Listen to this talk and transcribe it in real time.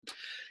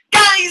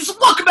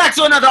Welcome back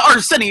to another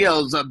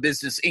Arsenio's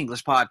Business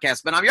English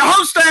podcast, but I'm your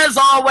host as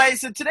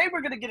always, and today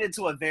we're going to get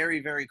into a very,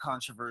 very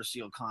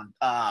controversial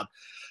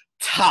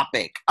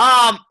topic.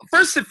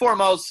 First and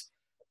foremost,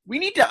 we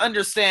need to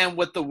understand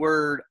what the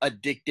word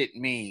addicted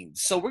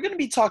means. So we're going to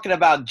be talking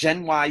about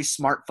Gen Y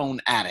smartphone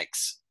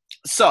addicts.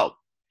 So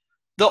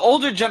the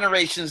older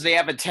generations, they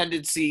have a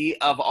tendency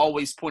of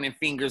always pointing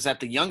fingers at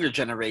the younger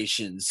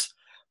generations.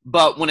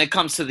 But when it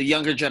comes to the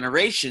younger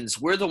generations,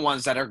 we're the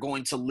ones that are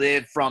going to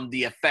live from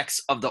the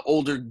effects of the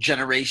older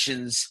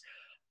generations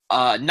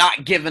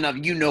not giving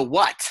of you know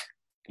what,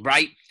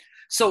 right?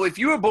 So if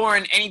you were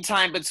born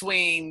anytime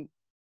between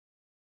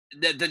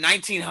the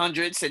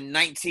 1900s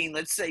and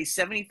let's say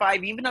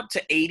 75, even up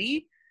to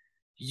 80,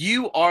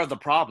 you are the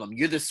problem.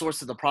 You're the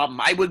source of the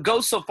problem. I would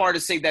go so far to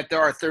say that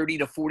there are 30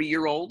 to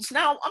 40-year-olds.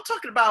 Now, I'm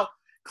talking about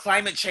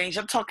climate change.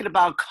 I'm talking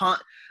about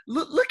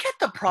look at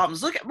the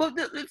problems.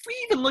 If we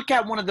even look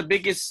at one of the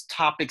biggest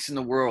topics in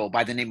the world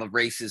by the name of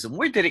racism,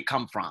 where did it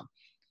come from?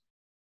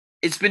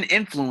 It's been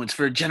influenced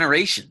for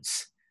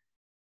generations.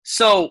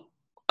 So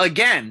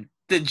again,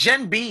 the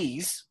Gen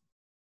Bs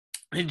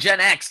and Gen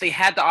X, they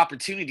had the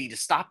opportunity to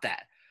stop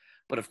that.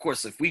 But of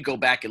course, if we go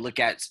back and look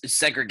at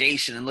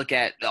segregation and look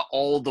at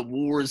all the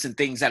wars and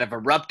things that have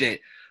erupted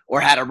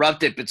or had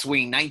erupted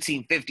between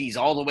 1950s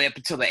all the way up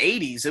until the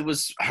 80s, it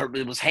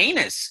was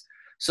heinous.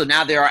 So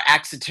now there are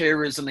acts of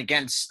terrorism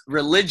against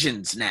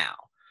religions now.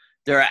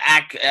 There are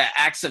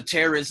acts of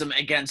terrorism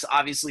against,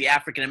 obviously,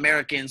 African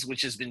Americans,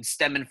 which has been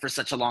stemming for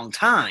such a long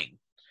time.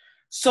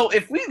 So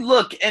if we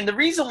look, and the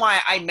reason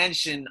why I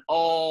mention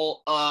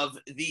all of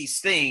these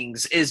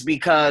things is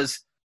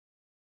because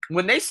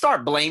when they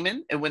start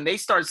blaming and when they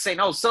start saying,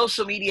 oh,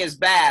 social media is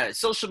bad,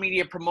 social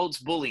media promotes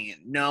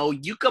bullying. No,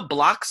 you could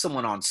block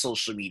someone on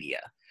social media.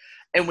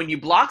 And when you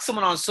block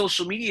someone on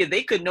social media,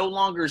 they could no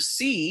longer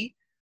see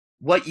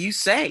what you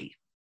say.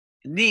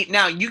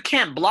 Now, you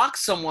can't block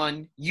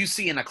someone you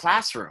see in a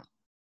classroom.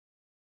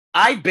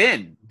 I've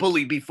been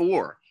bullied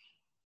before.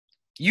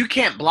 You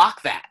can't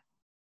block that.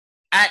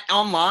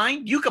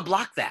 Online, you could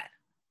block that.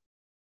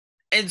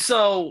 And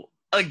so,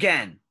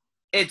 again,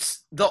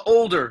 it's the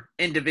older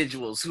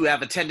individuals who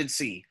have a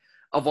tendency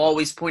of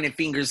always pointing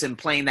fingers and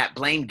playing that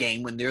blame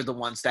game when they're the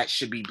ones that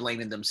should be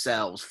blaming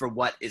themselves for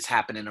what is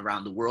happening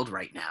around the world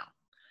right now.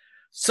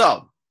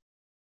 So,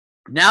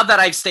 now that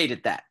I've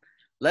stated that,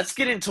 let's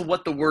get into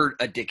what the word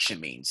addiction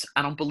means.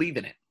 I don't believe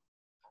in it.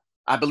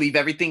 I believe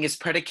everything is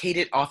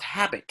predicated off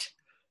habit.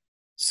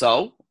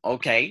 So,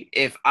 okay,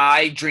 if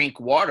I drink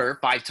water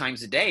 5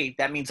 times a day,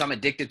 that means I'm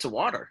addicted to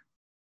water,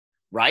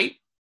 right?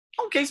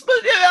 Okay, but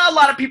a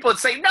lot of people would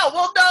say, no,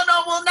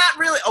 not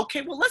really.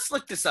 Okay, well, let's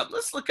look this up.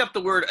 Let's look up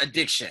the word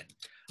addiction,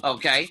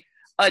 okay?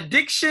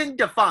 Addiction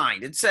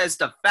defined. It says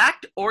the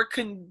fact or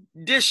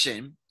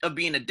condition of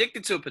being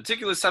addicted to a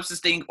particular substance,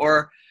 thing,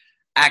 or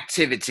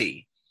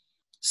activity.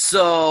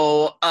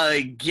 So,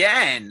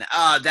 again,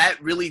 that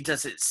really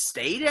doesn't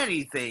state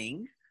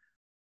anything.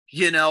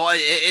 You know,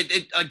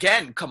 it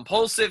again,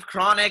 compulsive,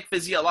 chronic,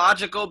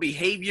 physiological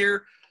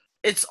behavior,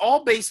 it's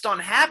all based on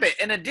habit.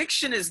 And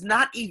addiction is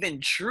not even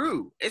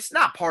true. It's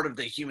not part of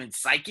the human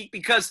psyche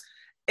because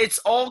it's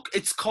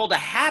called a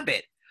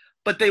habit.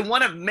 But they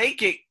want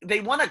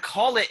to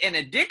call it an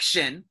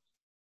addiction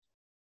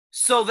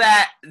so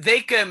that they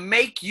can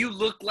make you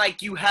look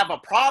like you have a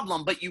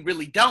problem, but you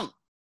really don't.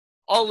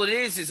 All it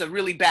is a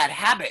really bad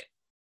habit.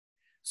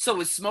 So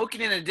is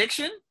smoking an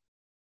addiction?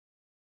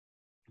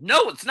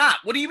 No, it's not.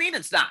 What do you mean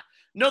it's not?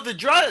 No, the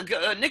drug,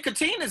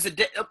 nicotine is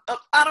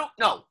I don't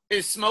know.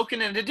 Is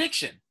smoking an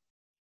addiction?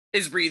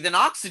 Is breathing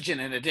oxygen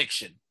an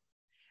addiction?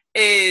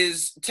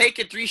 Is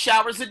taking 3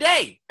 showers a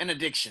day an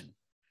addiction?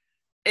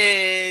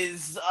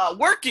 Is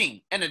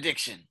working an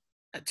addiction?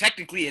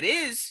 Technically it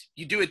is.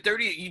 You do it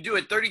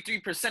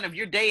 33% of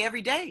your day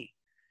every day.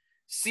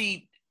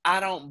 See, I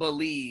don't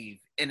believe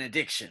in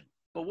addiction.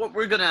 But what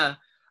we're gonna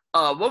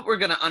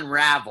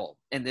unravel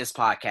in this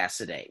podcast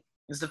today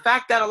is the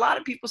fact that a lot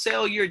of people say,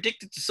 oh, you're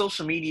addicted to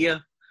social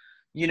media.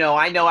 You know,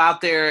 I know out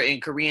there in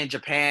Korea and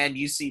Japan,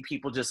 you see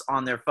people just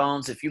on their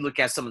phones. If you look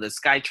at some of the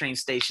SkyTrain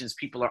stations,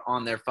 people are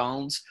on their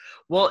phones.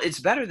 Well,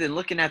 it's better than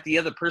looking at the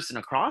other person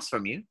across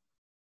from you,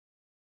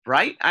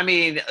 right? I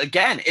mean,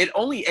 again, it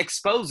only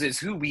exposes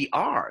who we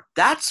are.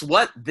 That's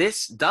what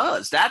this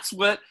does. That's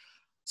what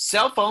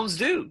cell phones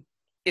do.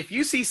 If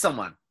you see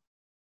someone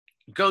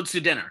go to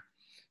dinner,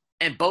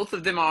 and both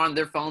of them are on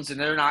their phones and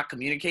they're not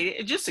communicating,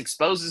 it just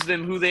exposes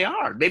them who they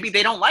are. Maybe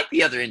they don't like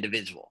the other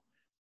individual.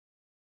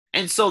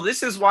 And so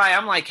this is why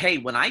I'm like, hey,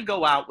 when I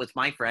go out with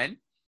my friend,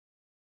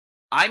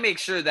 I make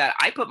sure that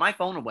I put my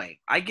phone away.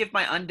 I give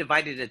my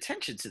undivided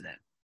attention to them.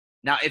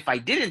 Now, if I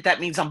didn't, that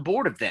means I'm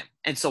bored of them.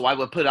 And so I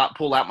would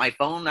pull out my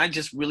phone. And I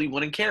just really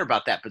wouldn't care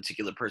about that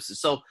particular person.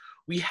 So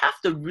we have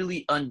to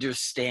really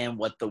understand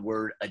what the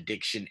word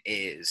addiction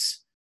is.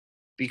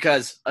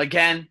 Because,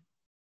 again,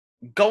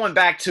 going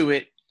back to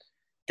it,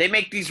 they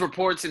make these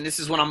reports, and this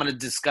is what I'm going to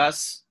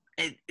discuss.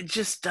 It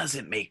just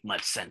doesn't make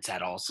much sense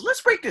at all. So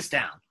let's break this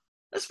down.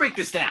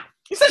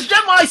 He says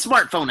Gen Y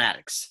smartphone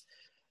addicts.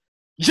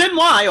 Gen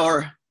Y,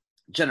 or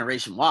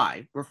Generation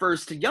Y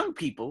refers to young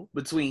people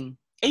between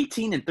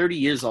 18 and 30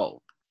 years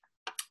old.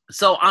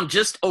 So I'm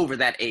just over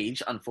that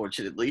age,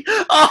 unfortunately.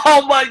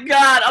 Oh my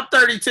God, I'm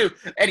 32.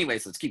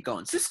 Anyways, let's keep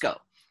going. Cisco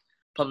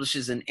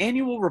publishes an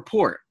annual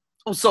report.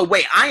 Oh, so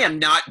wait, I am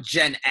not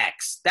Gen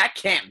X. That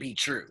can't be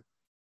true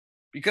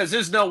because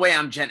there's no way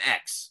I'm Gen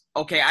X.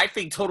 Okay, I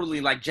think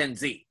totally like Gen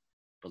Z.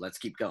 But let's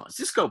keep going.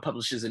 Cisco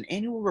publishes an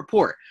annual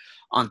report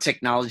on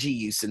technology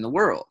use in the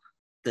world.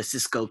 The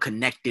Cisco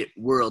Connected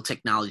World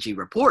Technology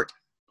Report,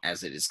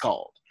 as it is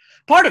called.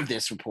 Part of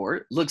this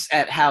report looks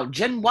at how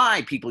Gen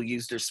Y people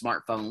use their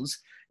smartphones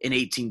in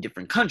 18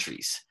 different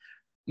countries.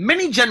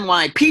 Many Gen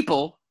Y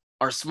people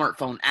are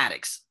smartphone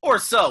addicts, or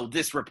so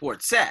this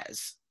report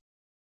says.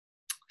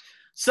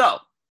 So,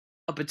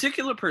 a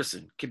particular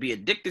person can be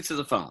addicted to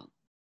the phone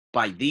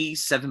by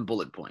these 7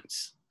 bullet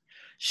points.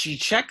 She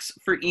checks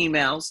for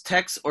emails,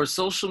 texts, or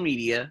social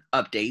media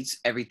updates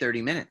every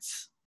 30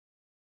 minutes.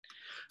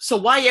 So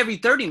why every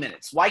 30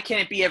 minutes? Why can't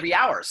it be every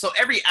hour? So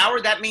every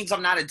hour, that means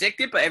I'm not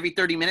addicted, but every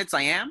 30 minutes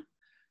I am?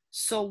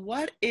 So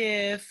what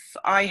if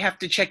I have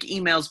to check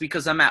emails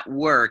because I'm at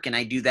work and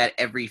I do that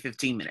every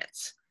 15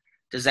 minutes?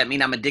 Does that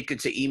mean I'm addicted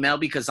to email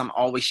because I'm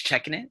always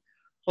checking it?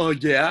 Oh,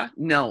 yeah?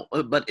 No,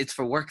 but it's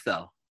for work,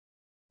 though.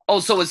 Oh,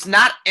 so it's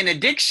not an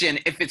addiction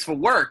if it's for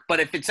work, but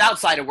if it's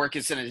outside of work,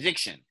 it's an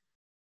addiction.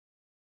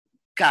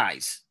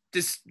 Guys,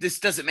 this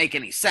doesn't make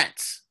any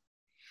sense.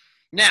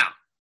 Now,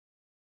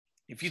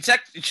 if you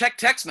check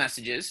text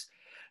messages,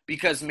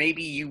 because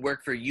maybe you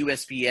work for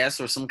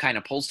USPS or some kind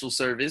of postal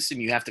service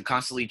and you have to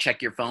constantly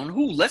check your phone.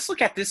 Let's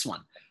look at this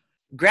one.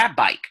 Grab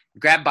Bike.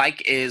 Grab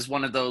Bike is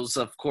one of those,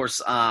 of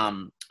course,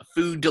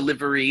 food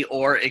delivery,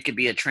 or it could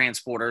be a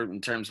transporter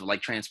in terms of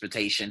like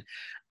transportation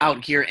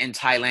out here in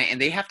Thailand. And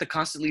they have to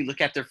constantly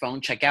look at their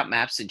phone, check out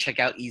maps, and check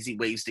out easy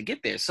ways to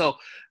get there. So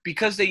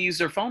because they use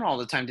their phone all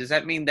the time, does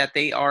that mean that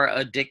they are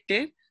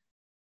addicted?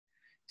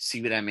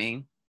 See what I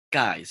mean?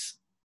 Guys,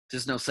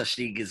 there's no such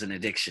thing as an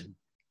addiction.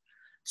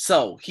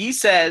 So he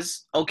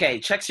says, okay,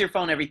 checks your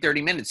phone every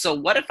 30 minutes. So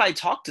what if I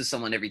talk to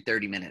someone every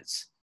 30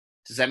 minutes?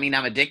 Does that mean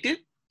I'm addicted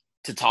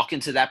to talking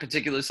to that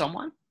particular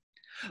someone?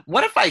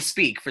 What if I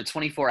speak for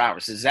 24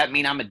 hours? Does that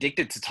mean I'm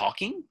addicted to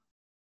talking?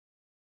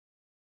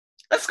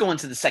 Let's go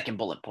into the second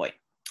bullet point.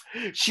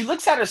 She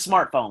looks at her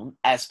smartphone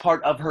as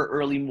part of her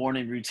early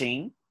morning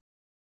routine.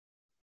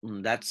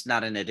 That's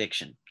not an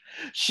addiction.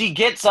 She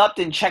gets up,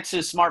 then checks her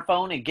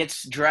smartphone and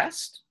gets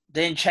dressed,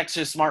 then checks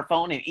her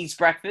smartphone and eats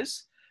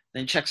breakfast,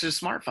 then checks her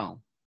smartphone.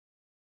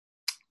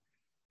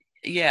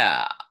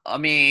 Yeah, I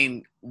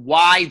mean,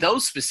 why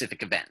those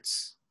specific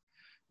events?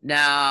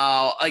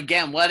 Now,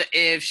 again, what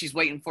if she's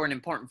waiting for an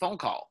important phone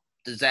call?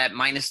 Does that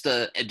minus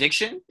the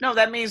addiction? No,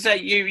 that means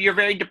that you're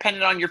very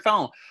dependent on your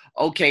phone.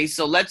 Okay,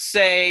 so let's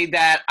say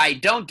that I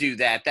don't do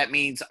that. That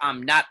means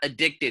I'm not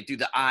addicted through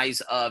the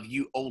eyes of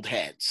you old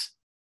heads.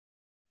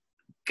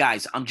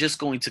 Guys, I'm just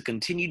going to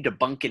continue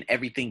debunking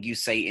everything you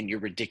say in your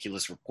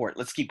ridiculous report.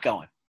 Let's keep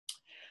going.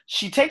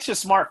 She takes her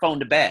smartphone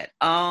to bed.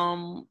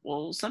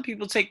 Well, some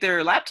people take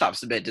their laptops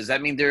to bed. Does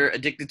that mean they're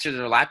addicted to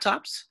their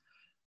laptops?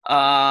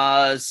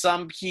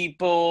 Some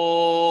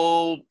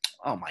people,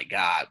 oh my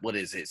God, what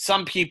is it?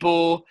 Some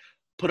people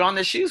put on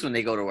their shoes when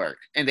they go to work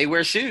and they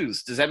wear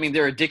shoes. Does that mean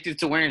they're addicted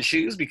to wearing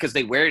shoes because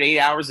they wear it 8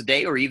 hours a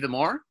day or even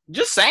more?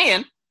 Just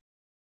saying.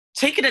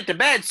 Taking it to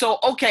bed. So,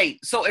 okay,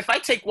 so if I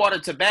take water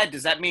to bed,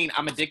 does that mean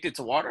I'm addicted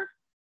to water?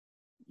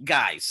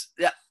 Guys,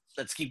 yeah,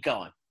 let's keep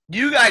going.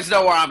 You guys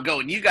know where I'm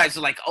going. You guys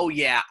are like, oh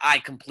yeah, I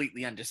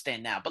completely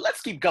understand now. But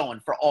let's keep going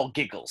for all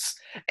giggles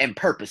and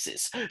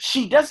purposes.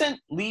 She doesn't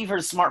leave her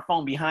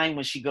smartphone behind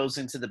when she goes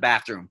into the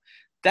bathroom.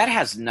 That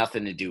has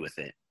nothing to do with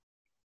it.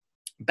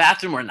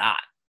 Bathroom or not.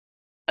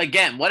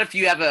 Again, what if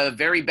you have a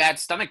very bad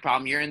stomach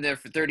problem? You're in there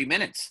for 30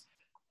 minutes.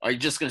 Are you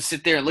just going to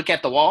sit there and look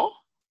at the wall?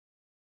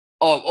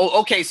 Oh,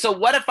 okay. So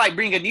what if I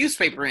bring a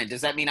newspaper in? Does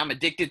that mean I'm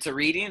addicted to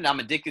reading and I'm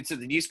addicted to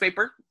the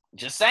newspaper?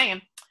 Just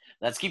saying.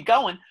 Let's keep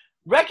going.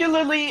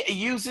 Regularly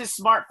uses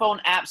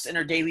smartphone apps in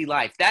her daily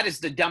life. That is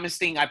the dumbest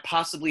thing I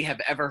possibly have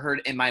ever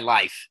heard in my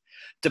life.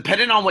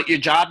 Depending on what your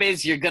job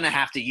is, you're going to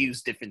have to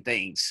use different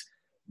things.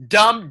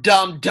 Dumb,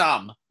 dumb,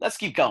 dumb. Let's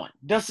keep going.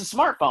 Does the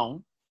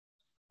smartphone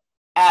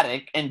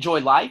addict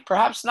enjoy life?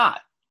 Perhaps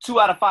not. 2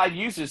 out of 5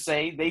 users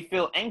say they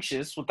feel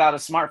anxious without a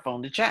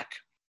smartphone to check.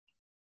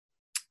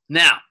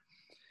 Now,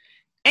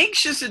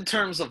 anxious in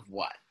terms of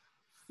what?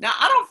 Now,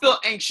 I don't feel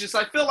anxious.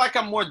 I feel like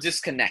I'm more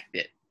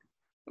disconnected,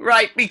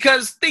 right?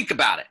 Because think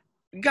about it.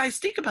 Guys,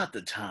 think about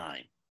the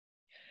time.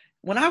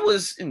 When I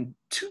was in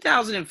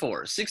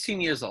 2004,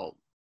 16 years old,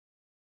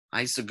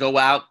 I used to go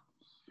out.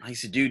 I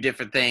used to do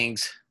different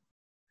things.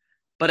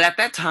 But at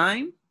that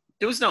time,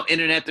 there was no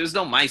internet. There was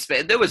no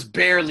MySpace. There was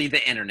barely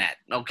the internet,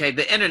 okay?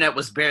 The internet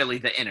was barely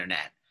the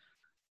internet.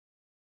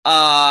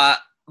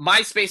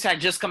 MySpace had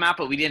just come out,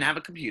 but we didn't have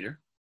a computer.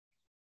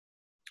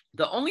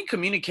 The only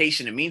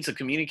communication and means of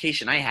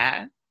communication I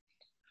had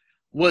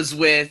was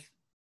with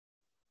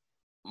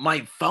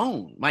my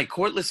phone, my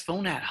cordless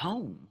phone at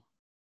home.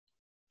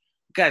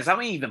 Guys, I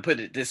won't even put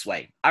it this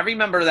way. I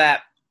remember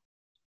that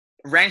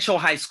Rancho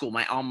High School,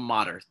 my alma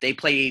mater, they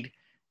played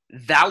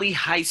Valley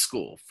High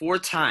School 4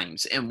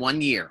 times in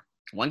 1 year,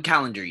 1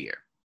 calendar year.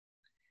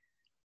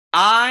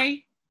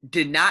 I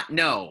did not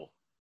know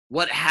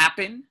what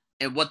happened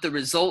and what the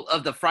result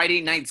of the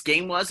Friday night's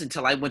game was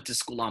until I went to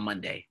school on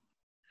Monday.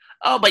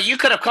 Oh, but you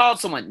could have called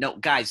someone. No,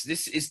 guys,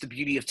 this is the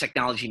beauty of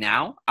technology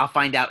now. I'll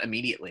find out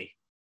immediately.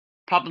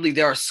 Probably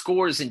there are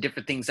scores and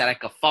different things that I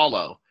could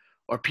follow,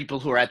 or people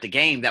who are at the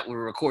game that will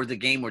record the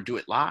game or do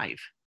it live.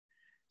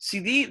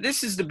 See,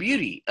 this is the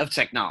beauty of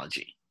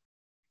technology.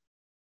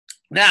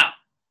 Now,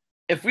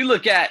 if we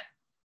look at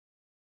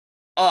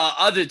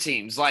other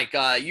teams, like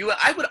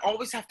I would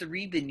always have to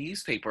read the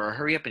newspaper or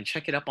hurry up and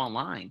check it up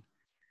online.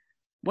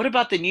 What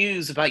about the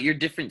news about your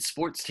different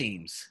sports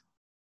teams?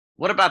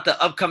 What about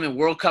the upcoming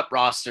World Cup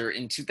roster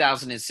in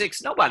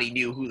 2006? Nobody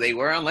knew who they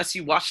were unless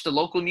you watched the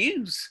local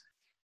news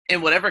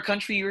in whatever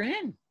country you're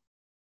in.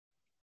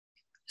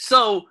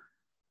 So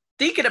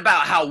thinking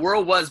about how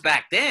world was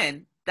back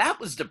then, that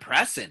was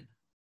depressing.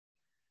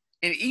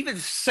 And even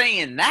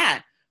saying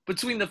that,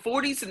 between the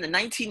 40s and the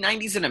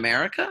 1990s in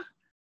America,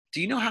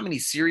 do you know how many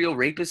serial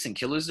rapists and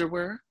killers there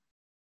were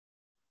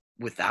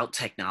without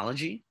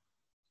technology?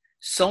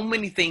 So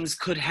many things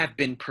could have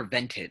been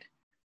prevented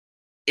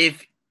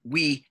if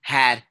we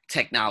had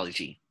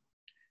technology.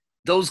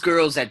 Those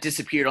girls that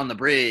disappeared on the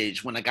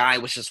bridge when a guy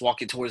was just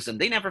walking towards them,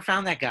 they never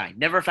found that guy,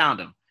 never found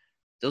him.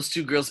 Those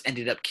 2 girls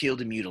ended up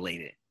killed and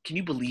mutilated. Can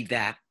you believe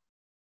that?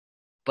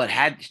 But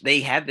had they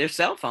had their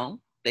cell phone,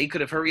 they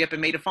could have hurried up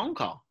and made a phone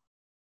call.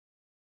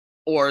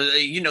 Or,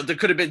 there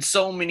could have been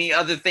so many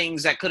other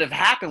things that could have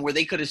happened where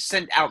they could have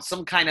sent out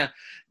some kind of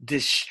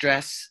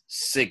distress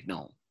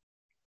signal.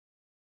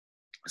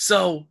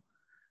 So,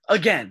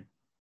 again,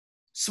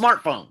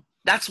 smartphone.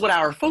 That's what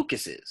our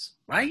focus is,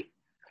 right?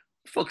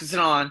 Focusing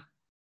on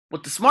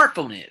what the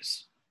smartphone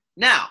is.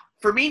 Now,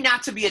 for me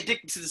not to be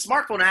addicted to the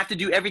smartphone, I have to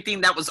do everything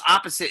that was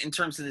opposite in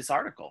terms of this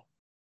article.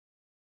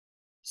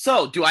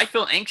 So, do I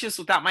feel anxious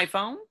without my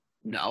phone?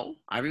 No.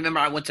 I remember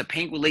I went to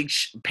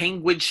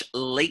Penguich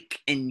Lake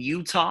in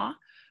Utah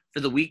for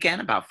the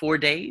weekend, about 4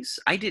 days.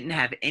 I didn't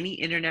have any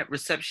internet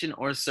reception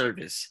or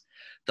service.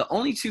 The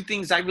only 2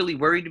 things I really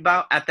worried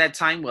about at that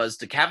time was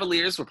the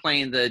Cavaliers were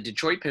playing the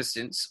Detroit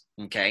Pistons,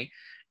 okay,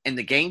 in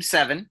Game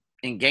 7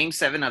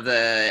 of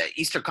the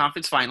Eastern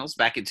Conference Finals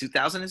back in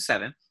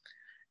 2007.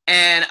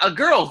 And a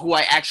girl who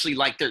I actually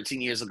liked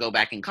 13 years ago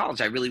back in college,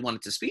 I really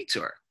wanted to speak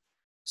to her.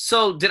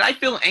 So did I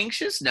feel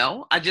anxious?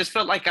 No. I just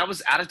felt like I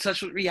was out of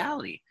touch with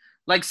reality.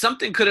 Like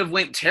something could have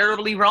went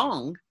terribly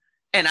wrong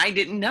and I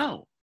didn't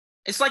know.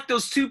 It's like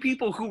those 2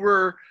 people who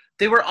were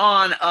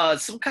on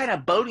some kind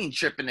of boating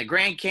trip in the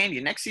Grand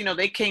Canyon. Next thing you know,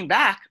 they came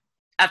back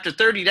after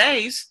 30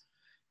 days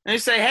and they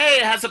say, hey,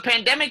 has a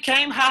pandemic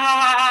came? Ha, ha,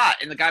 ha, ha.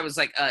 And the guy was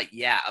like,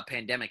 yeah, a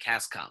pandemic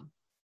has come.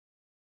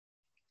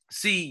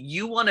 See,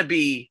 you want to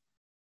be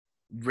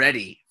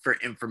ready for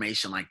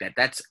information like that.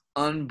 That's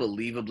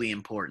unbelievably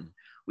important.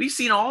 We've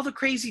seen all the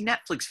crazy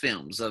Netflix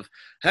films of,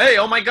 hey,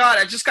 oh my God,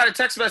 I just got a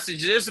text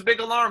message. There's a big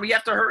alarm. We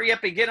have to hurry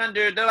up and get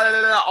under,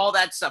 all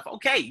that stuff.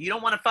 Okay, you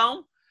don't want a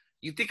phone?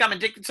 You think I'm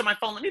addicted to my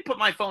phone? Let me put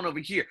my phone over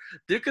here.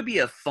 There could be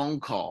a phone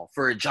call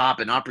for a job,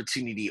 an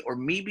opportunity, or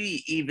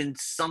maybe even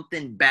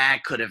something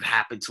bad could have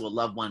happened to a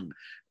loved one.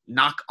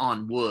 Knock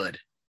on wood.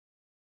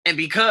 And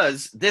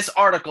because this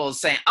article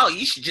is saying, oh,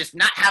 you should just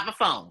not have a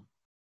phone,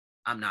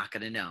 I'm not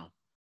going to know.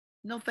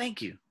 No,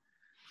 thank you.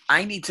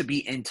 I need to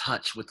be in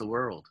touch with the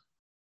world.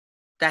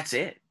 That's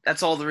it.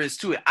 That's all there is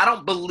to it. I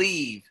don't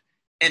believe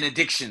in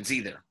addictions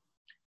either.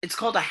 It's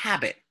called a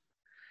habit.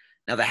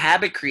 Now, the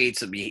habit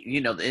creates a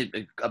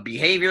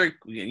behavior,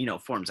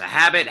 forms a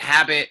habit.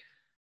 Habit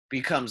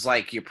becomes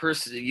like your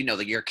person,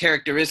 your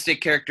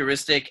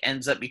characteristic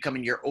ends up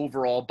becoming your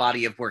overall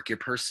body of work, your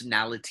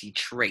personality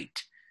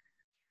trait.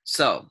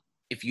 So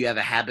if you have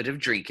a habit of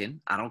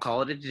drinking, I don't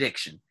call it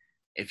addiction.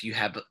 If you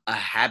have a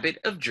habit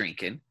of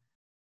drinking,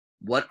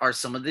 what are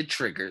some of the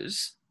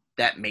triggers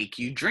that make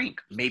you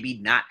drink? Maybe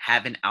not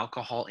having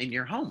alcohol in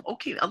your home.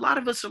 Okay, a lot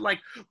of us are like,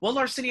 well,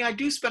 Arsenio, I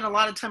do spend a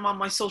lot of time on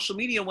my social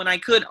media when I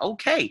could.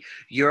 Okay,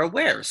 you're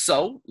aware.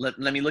 So let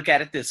me look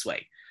at it this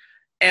way.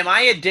 Am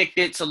I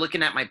addicted to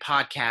looking at my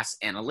podcast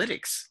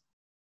analytics?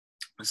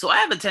 So I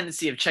have a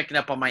tendency of checking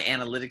up on my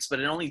analytics, but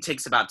it only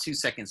takes about 2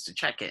 seconds to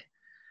check it.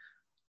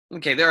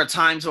 Okay, there are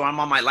times where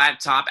I'm on my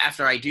laptop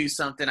after I do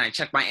something, I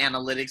check my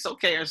analytics.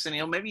 Okay,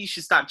 Arsenio, maybe you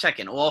should stop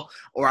checking. Or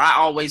I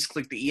always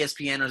click the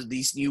ESPN or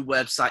these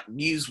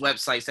news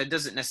websites. That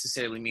doesn't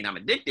necessarily mean I'm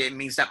addicted. It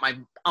means that my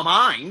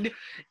mind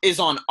is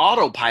on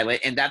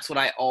autopilot, and that's what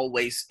I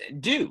always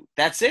do.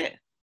 That's it.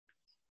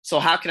 So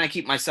how can I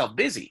keep myself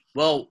busy?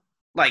 Well,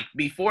 like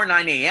before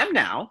 9 a.m.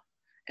 now,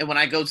 and when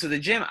I go to the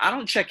gym, I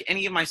don't check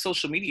any of my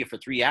social media for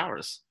 3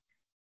 hours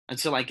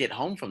until I get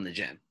home from the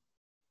gym.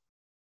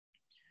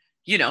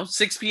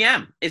 6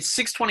 p.m. It's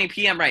 6:20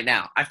 p.m. right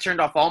now. I've turned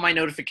off all my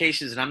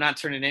notifications, and I'm not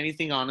turning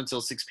anything on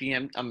until 6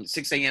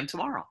 a.m.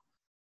 tomorrow.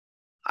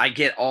 I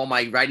get all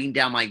my writing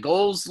down my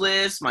goals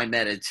list, my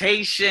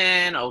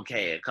meditation.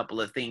 Okay, a couple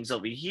of things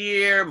over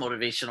here,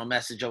 motivational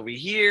message over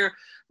here.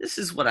 This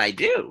is what I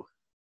do.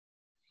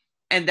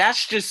 And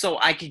that's just so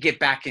I could get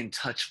back in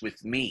touch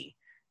with me.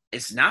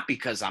 It's not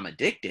because I'm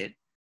addicted,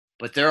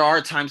 but there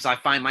are times I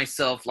find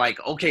myself like,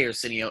 okay,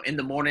 Arsenio, in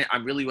the morning,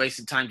 I'm really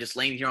wasting time just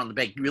laying here on the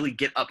bed. Really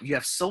get up. You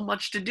have so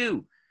much to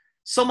do.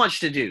 So much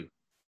to do.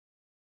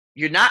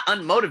 You're not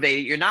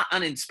unmotivated. You're not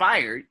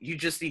uninspired. You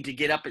just need to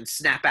get up and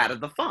snap out of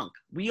the funk.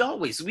 We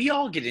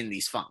all get in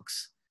these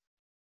funks.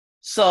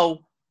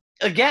 So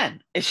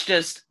again, it's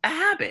just a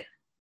habit.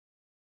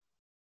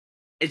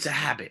 It's a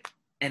habit.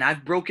 And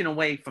I've broken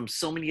away from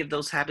so many of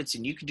those habits,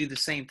 and you can do the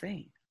same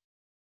thing.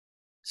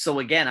 So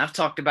again, I've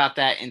talked about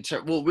that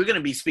we're going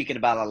to be speaking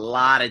about a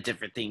lot of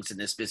different things in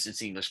this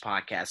Business English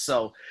podcast.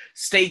 So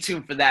stay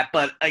tuned for that.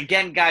 But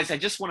again, guys, I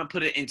just want to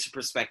put it into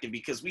perspective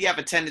because we have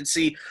a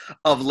tendency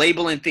of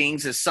labeling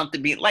things as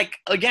something being like,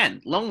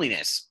 again,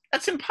 loneliness.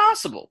 That's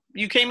impossible.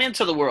 You came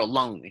into the world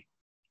lonely.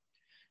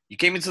 You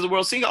came into the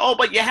world single. Oh,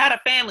 but you had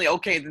a family.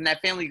 Okay, then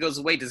that family goes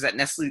away. Does that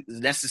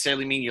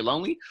necessarily mean you're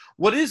lonely?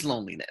 What is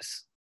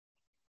loneliness?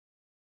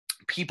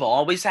 People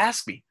always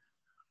ask me,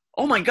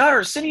 oh my God,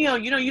 Arsenio,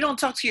 you don't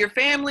talk to your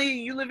family.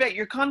 You live at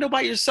your condo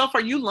by yourself.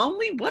 Are you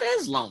lonely? What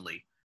is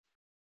lonely?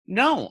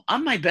 No,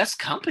 I'm my best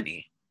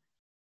company.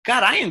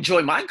 God, I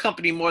enjoy my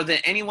company more than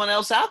anyone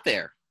else out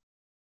there.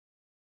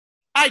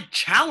 I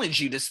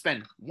challenge you to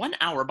spend 1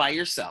 hour by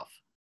yourself.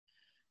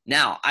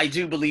 Now, I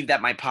do believe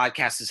that my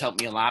podcast has helped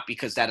me a lot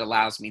because that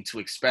allows me to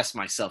express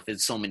myself in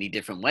so many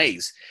different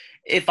ways.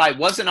 If I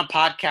wasn't a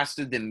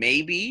podcaster, then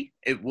maybe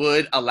it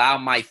would allow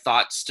my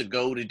thoughts to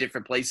go to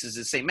different places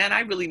and say, man, I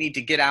really need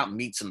to get out and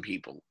meet some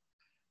people.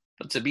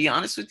 But to be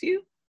honest with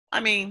you,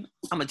 I'm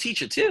a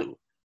teacher too.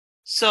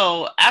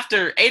 So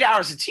after 8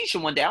 hours of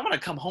teaching one day, I want to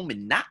come home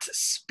and not to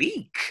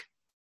speak.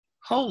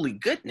 Holy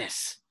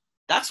goodness.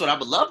 That's what I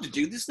would love to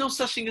do. There's no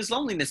such thing as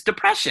loneliness,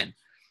 depression.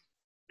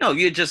 No,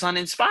 you're just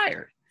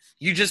uninspired.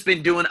 You've just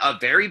been doing a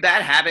very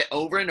bad habit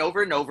over and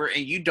over and over,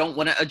 and you don't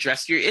want to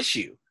address your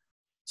issue.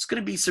 It's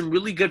going to be some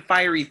really good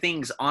fiery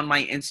things on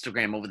my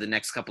Instagram over the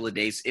next couple of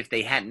days if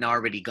they hadn't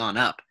already gone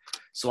up.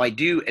 So I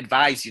do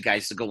advise you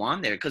guys to go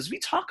on there because I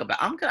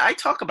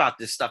talk about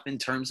this stuff in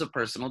terms of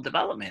personal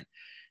development.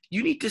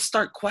 You need to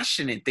start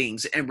questioning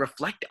things and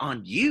reflect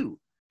on you.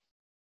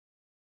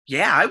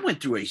 Yeah, I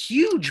went through a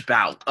huge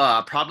bout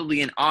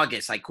probably in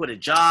August. I quit a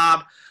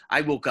job. I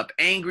woke up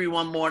angry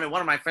one morning.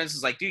 One of my friends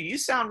was like, dude, you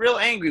sound real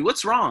angry.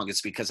 What's wrong?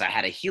 It's because I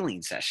had a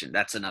healing session.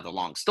 That's another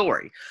long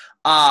story.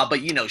 But,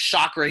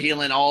 chakra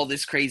healing, all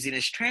this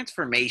craziness,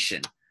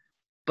 transformation.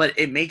 But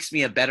it makes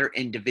me a better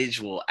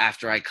individual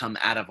after I come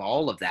out of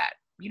all of that.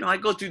 I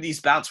go through these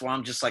bouts where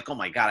I'm just like, oh,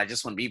 my God, I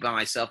just want to be by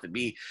myself and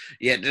be,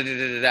 And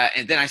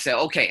then I say,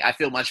 okay, I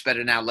feel much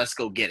better now. Let's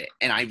go get it.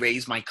 And I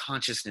raise my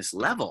consciousness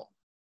level.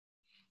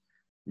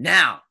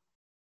 Now,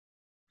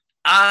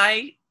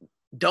 I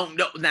don't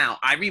know. Now,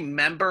 I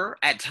remember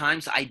at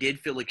times I did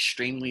feel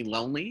extremely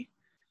lonely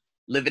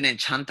living in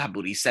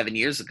Chantaburi 7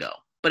 years ago.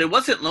 But it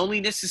wasn't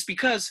loneliness. It's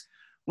because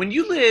when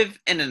you live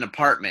in an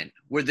apartment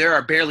where there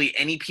are barely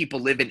any people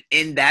living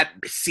in that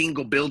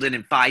single building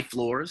in 5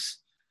 floors,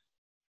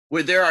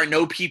 where there are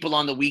no people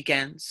on the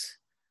weekends,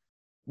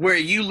 where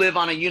you live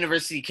on a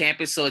university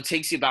campus, so it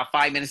takes you about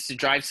 5 minutes to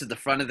drive to the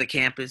front of the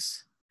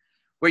campus,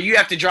 where you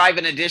have to drive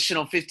an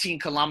additional 15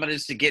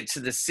 kilometers to get to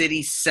the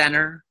city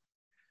center.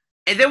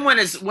 And then when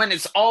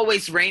it's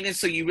always raining,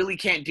 so you really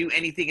can't do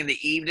anything in the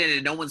evening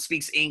and no one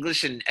speaks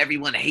English and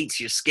everyone hates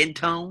your skin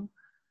tone.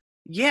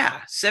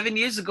 Yeah, 7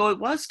 years ago, it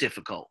was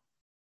difficult.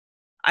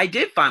 I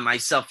did find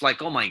myself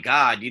like, oh my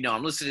God,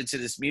 I'm listening to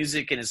this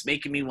music and it's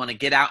making me want to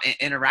get out and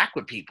interact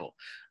with people.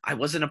 I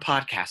wasn't a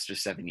podcaster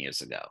 7 years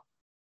ago.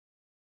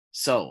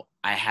 So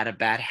I had a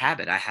bad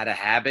habit. I had a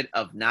habit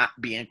of not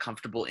being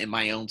comfortable in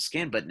my own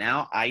skin, but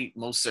now I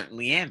most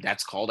certainly am.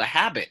 That's called a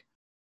habit.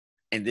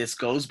 And this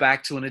goes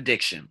back to an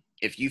addiction.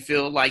 If you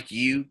feel like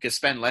you could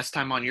spend less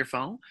time on your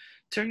phone,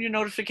 turn your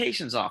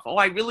notifications off. Oh,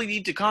 I really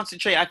need to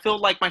concentrate. I feel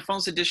like my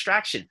phone's a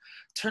distraction.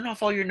 Turn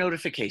off all your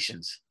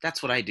notifications.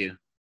 That's what I do.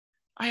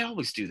 I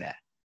always do that.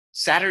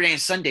 Saturday and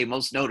Sunday,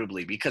 most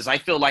notably, because I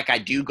feel like I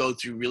do go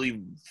through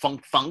really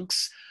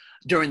funks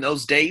during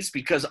those days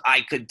because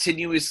I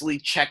continuously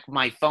check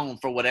my phone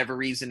for whatever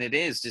reason it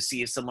is to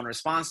see if someone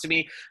responds to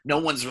me. No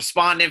one's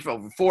responding for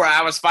over 4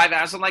 hours, 5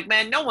 hours. I'm like,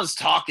 man, no one's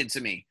talking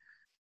to me.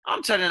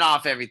 I'm turning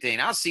off everything.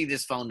 I'll see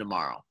this phone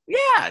tomorrow.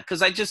 Yeah,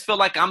 because I just feel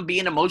like I'm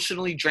being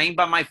emotionally drained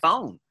by my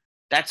phone.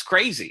 That's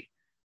crazy.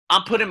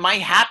 I'm putting my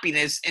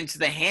happiness into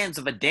the hands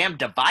of a damn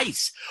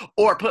device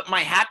or put my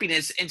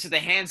happiness into the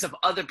hands of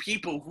other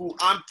people who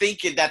I'm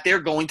thinking that they're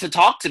going to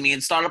talk to me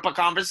and start up a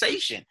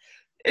conversation.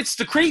 It's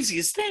the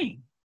craziest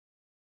thing.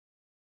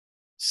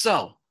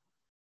 So,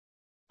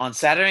 on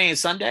Saturday and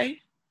Sunday,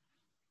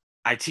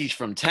 I teach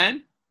from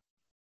 10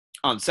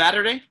 on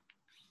Saturday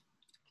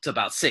to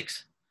about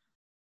 6.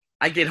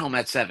 I get home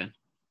at 7.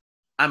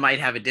 I might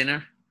have a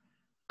dinner.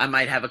 I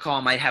might have a call.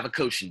 I might have a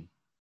coaching.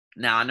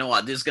 Now, I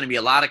know there's going to be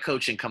a lot of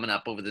coaching coming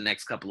up over the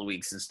next couple of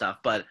weeks and stuff,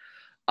 but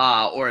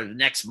or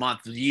next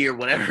month, year,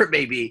 whatever it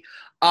may be.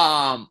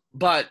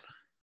 But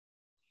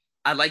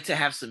I like to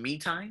have some me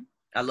time.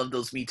 I love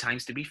those me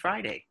times to be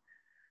Friday.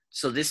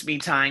 So this me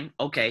time,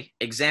 okay,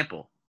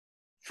 example.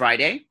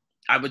 Friday,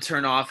 I would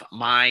turn off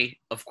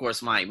of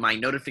course, my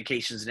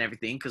notifications and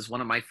everything because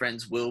one of my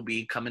friends will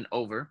be coming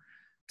over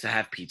to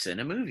have pizza and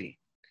a movie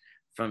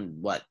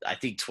from I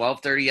think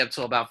 12:30 up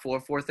till about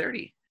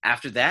 4:30.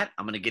 After that,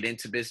 I'm going to get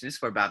into business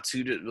for about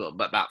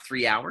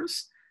 3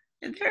 hours.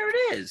 And there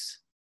it is.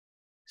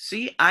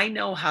 See, I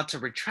know how to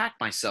retract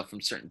myself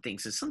from certain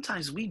things. And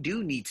sometimes we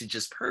do need to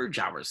just purge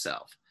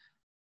ourselves.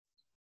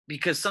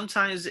 Because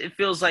sometimes it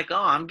feels like,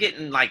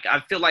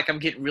 I feel like I'm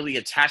getting really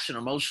attached and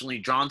emotionally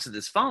drawn to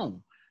this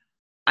phone.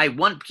 I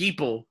want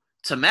people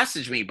to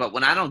message me, but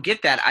when I don't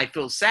get that, I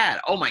feel sad.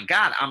 Oh my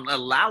God, I'm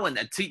allowing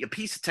a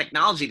piece of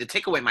technology to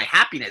take away my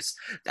happiness.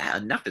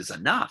 That enough is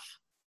enough.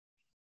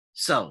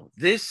 So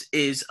this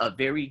is a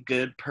very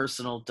good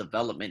personal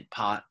development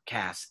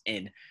podcast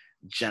in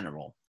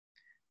general.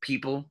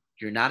 People,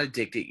 you're not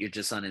addicted. You're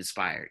just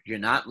uninspired. You're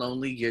not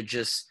lonely.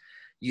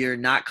 You're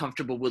not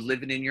comfortable with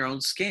living in your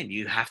own skin.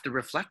 You have to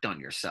reflect on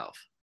yourself.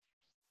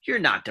 You're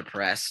not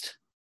depressed.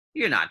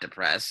 You're not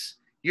depressed.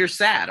 You're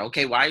sad.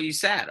 Okay, why are you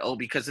sad? Oh,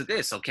 because of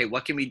this. Okay,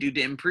 what can we do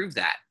to improve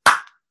that?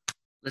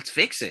 Let's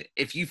fix it.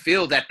 If you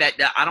feel that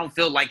I don't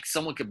feel like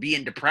someone could be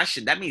in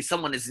depression, that means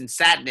someone is in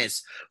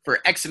sadness for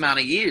X amount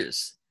of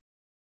years.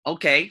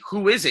 Okay,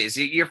 who is it? Is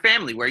it your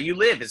family, where you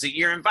live? Is it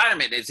your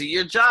environment? Is it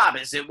your job?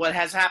 Is it what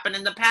has happened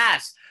in the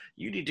past?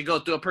 You need to go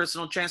through a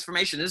personal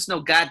transformation. There's no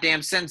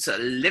goddamn sense of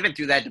living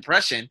through that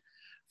depression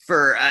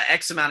for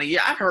X amount of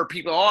years. I've heard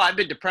people, I've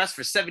been depressed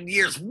for 7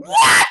 years.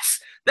 What?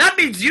 That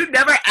means you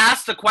never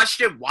asked the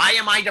question, why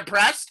am I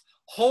depressed?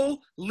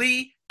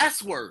 Holy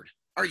S word.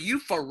 Are you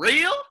for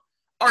real?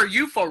 Are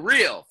you for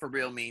real? For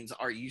real means,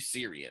 are you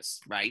serious,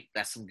 right?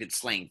 That's some good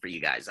slang for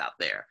you guys out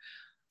there.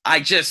 I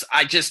just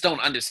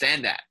don't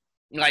understand that.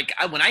 Like,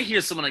 when I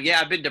hear someone like,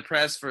 I've been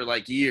depressed for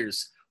like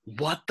years.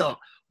 What?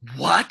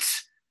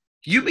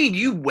 You mean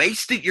you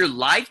wasted your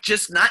life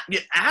you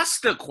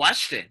ask the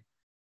question.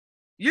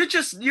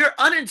 You're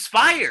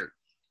uninspired.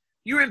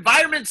 Your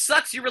environment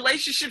sucks. Your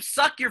relationships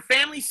suck. Your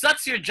family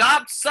sucks. Your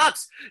job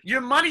sucks.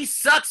 Your money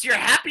sucks. Your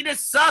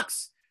happiness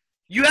sucks.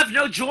 You have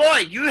no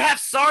joy. You have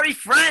sorry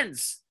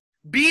friends.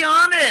 Be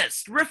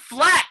honest.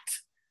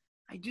 Reflect.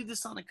 I do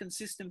this on a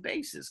consistent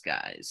basis,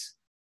 guys.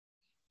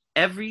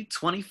 Every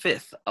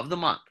 25th of the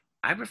month,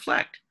 I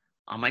reflect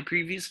on my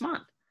previous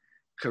month.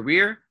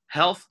 Career,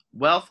 health,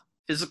 wealth,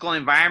 physical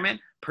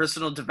environment,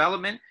 personal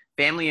development,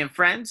 family and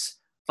friends,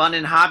 fun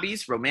and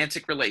hobbies,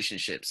 romantic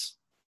relationships.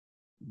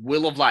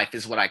 Wheel of life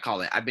is what I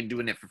call it. I've been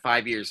doing it for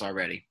 5 years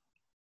already.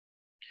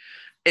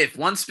 If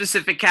one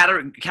specific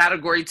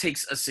category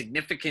takes a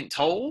significant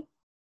toll,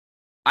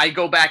 I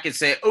go back and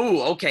say,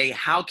 okay,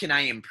 how can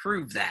I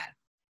improve that?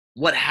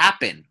 What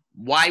happened?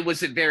 Why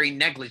was it very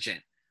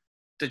negligent?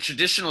 The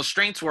traditional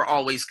strengths were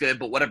always good,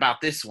 but what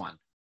about this one?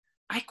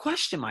 I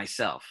question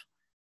myself.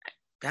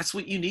 That's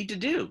what you need to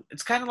do.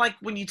 It's kind of like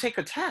when you take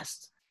a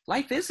test.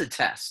 Life is a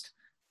test.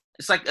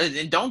 It's like,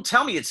 and don't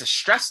tell me it's a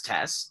stress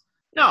test.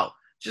 No,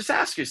 just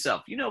ask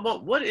yourself,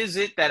 what is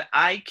it that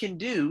I can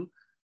do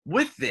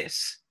with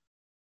this?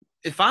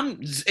 If I'm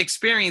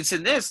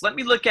experiencing this, let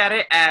me look at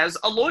it as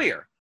a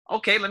lawyer.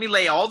 Okay, let me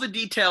lay all the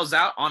details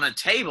out on a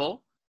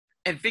table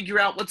and figure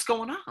out what's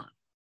going on.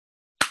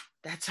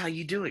 That's how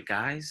you do it,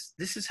 guys.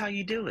 This is how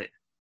you do it.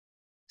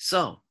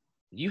 So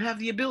you have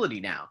the ability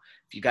now.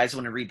 If you guys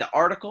want to read the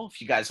article, if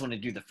you guys want to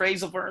do the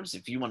phrasal verbs,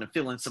 if you want to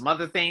fill in some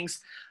other things,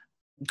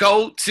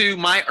 go to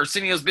my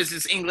Arsenio's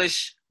Business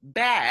English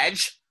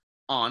badge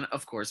on,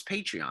 of course,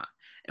 Patreon.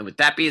 And with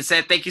that being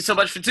said, thank you so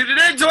much for tuning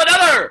in to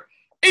another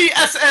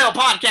ESL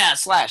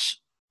podcast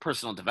 /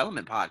 personal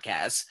development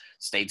podcast.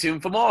 Stay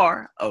tuned for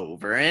more.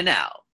 Over and out.